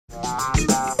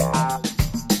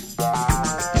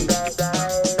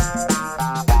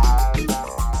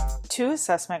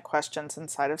assessment questions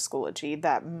inside of Schoology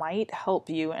that might help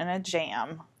you in a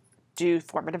jam do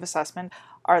formative assessment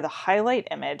are the highlight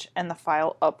image and the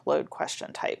file upload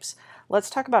question types. Let's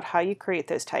talk about how you create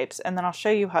those types, and then I'll show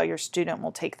you how your student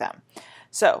will take them.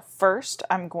 So first,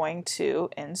 I'm going to,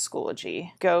 in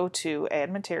Schoology, go to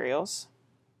Add Materials,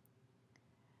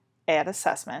 Add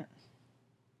Assessment,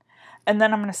 and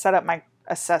then I'm going to set up my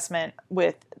assessment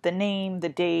with the name, the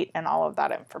date, and all of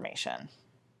that information.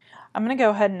 I'm going to go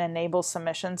ahead and enable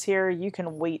submissions here. You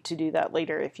can wait to do that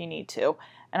later if you need to,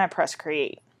 and I press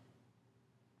Create.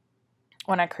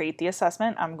 When I create the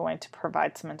assessment, I'm going to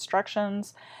provide some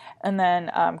instructions and then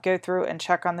go through and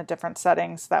check on the different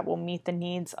settings that will meet the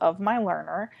needs of my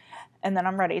learner, and then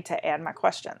I'm ready to add my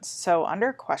questions. So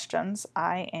under questions,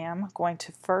 I am going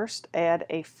to first add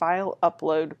a file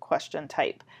upload question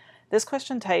type. This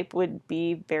question type would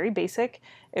be very basic.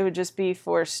 It would just be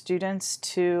for students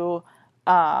to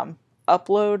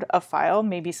upload a file,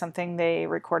 maybe something they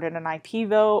recorded an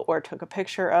IPvo or took a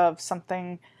picture of,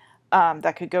 something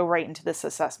that could go right into this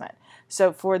assessment.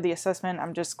 So for the assessment,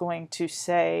 I'm just going to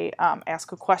say,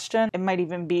 ask a question. It might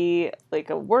even be like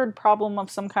a word problem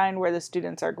of some kind where the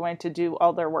students are going to do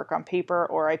all their work on paper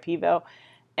or IPvo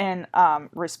and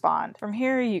respond. From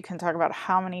here, you can talk about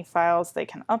how many files they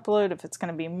can upload. If it's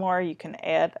going to be more, you can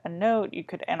add a note. You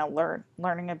could add a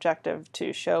learning objective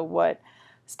to show what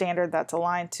standard that's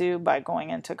aligned to by going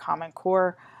into Common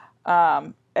Core.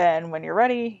 And when you're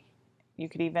ready, you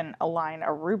could even align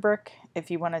a rubric if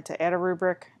you wanted to add a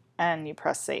rubric, and you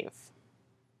press Save.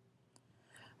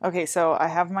 Okay, so I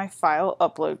have my file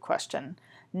upload question.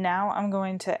 Now I'm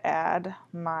going to add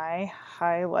my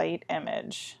highlight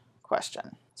image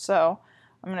question. So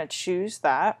I'm going to choose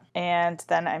that, and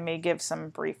then I may give some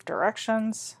brief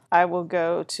directions. I will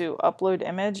go to upload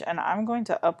image, and I'm going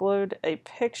to upload a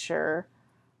picture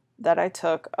that I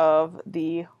took of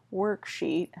the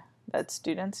worksheet that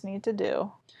students need to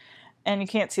do. And you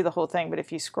can't see the whole thing, but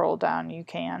if you scroll down, you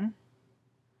can.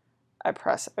 I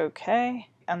press OK,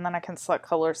 and then I can select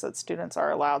colors that students are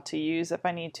allowed to use if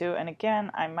I need to. And again,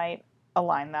 I might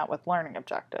align that with learning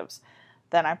objectives.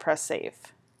 Then I press Save.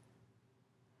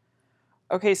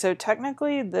 Okay, so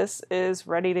technically this is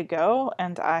ready to go,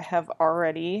 and I have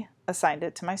already assigned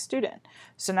it to my student.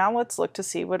 So now let's look to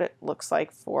see what it looks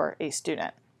like for a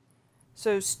student.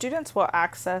 So students will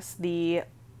access the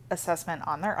assessment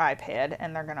on their iPad,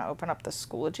 and they're going to open up the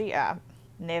Schoology app,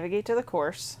 navigate to the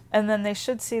course, and then they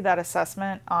should see that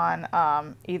assessment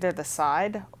on either the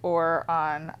side or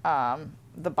on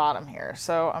the bottom here.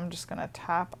 So I'm just going to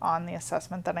tap on the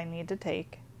assessment that I need to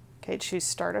take. Okay, choose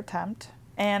Start Attempt.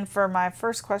 And for my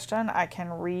first question, I can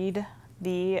read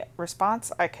the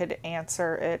response. I could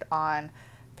answer it on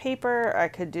paper. I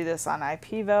could do this on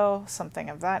IPvo, something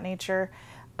of that nature.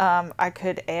 I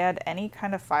could add any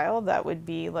kind of file that would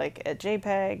be like a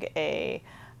JPEG,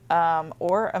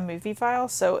 or a movie file.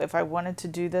 So if I wanted to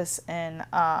do this in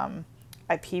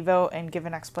IPvo and give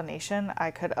an explanation, I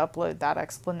could upload that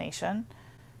explanation.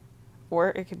 Or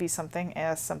it could be something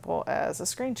as simple as a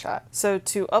screenshot. So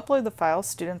to upload the file,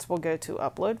 students will go to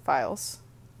Upload Files.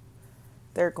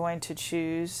 They're going to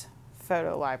choose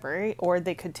Photo Library, or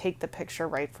they could take the picture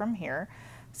right from here.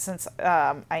 Since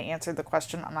I answered the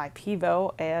question on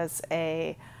IPvo as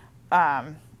a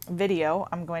video,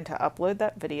 I'm going to upload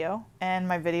that video, and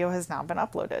my video has now been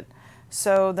uploaded.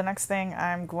 So the next thing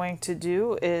I'm going to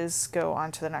do is go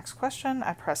on to the next question.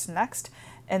 I press Next,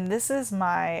 and this is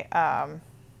my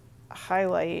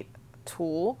highlight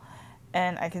tool,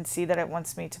 and I can see that it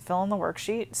wants me to fill in the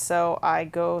worksheet. So I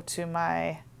go to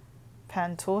my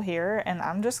pen tool here, and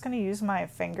I'm just going to use my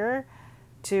finger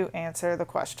to answer the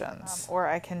questions. Or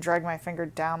I can drag my finger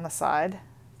down the side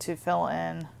to fill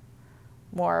in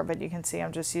more, but you can see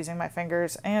I'm just using my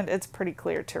fingers, and it's pretty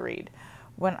clear to read.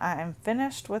 When I'm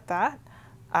finished with that,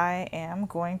 I am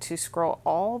going to scroll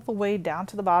all the way down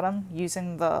to the bottom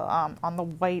using the on the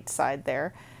white side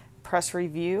there, press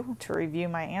Review to review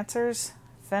my answers,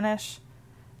 finish,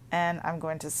 and I'm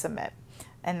going to submit.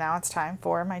 And now it's time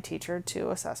for my teacher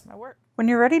to assess my work. When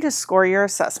you're ready to score your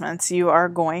assessments, you are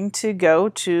going to go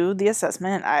to the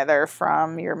assessment either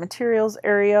from your materials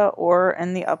area or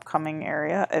in the upcoming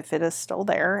area if it is still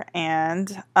there,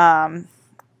 and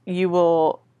you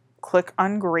will click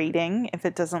on grading if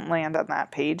it doesn't land on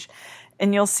that page,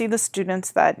 and you'll see the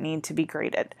students that need to be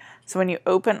graded. So when you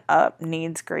open up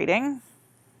Needs Grading,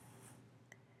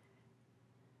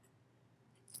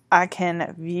 I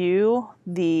can view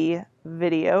the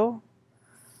video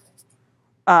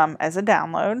as a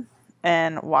download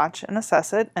and watch and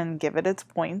assess it and give it its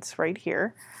points right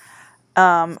here.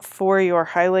 For your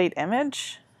highlight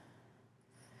image,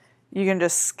 you can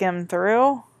just skim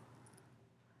through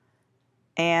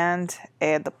and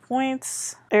add the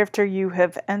points. After you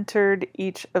have entered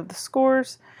each of the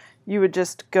scores, you would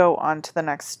just go on to the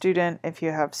next student if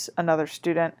you have another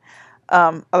student.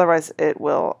 Otherwise, it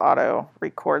will auto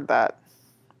record that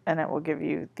and it will give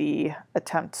you the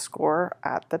attempt score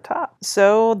at the top.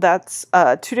 So that's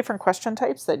two different question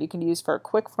types that you can use for a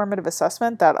quick formative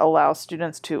assessment that allows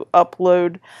students to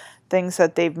upload things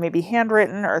that they've maybe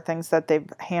handwritten or things that they've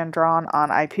hand drawn on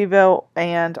IPVille,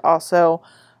 and also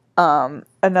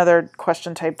another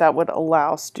question type that would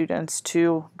allow students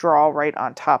to draw right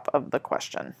on top of the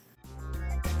question.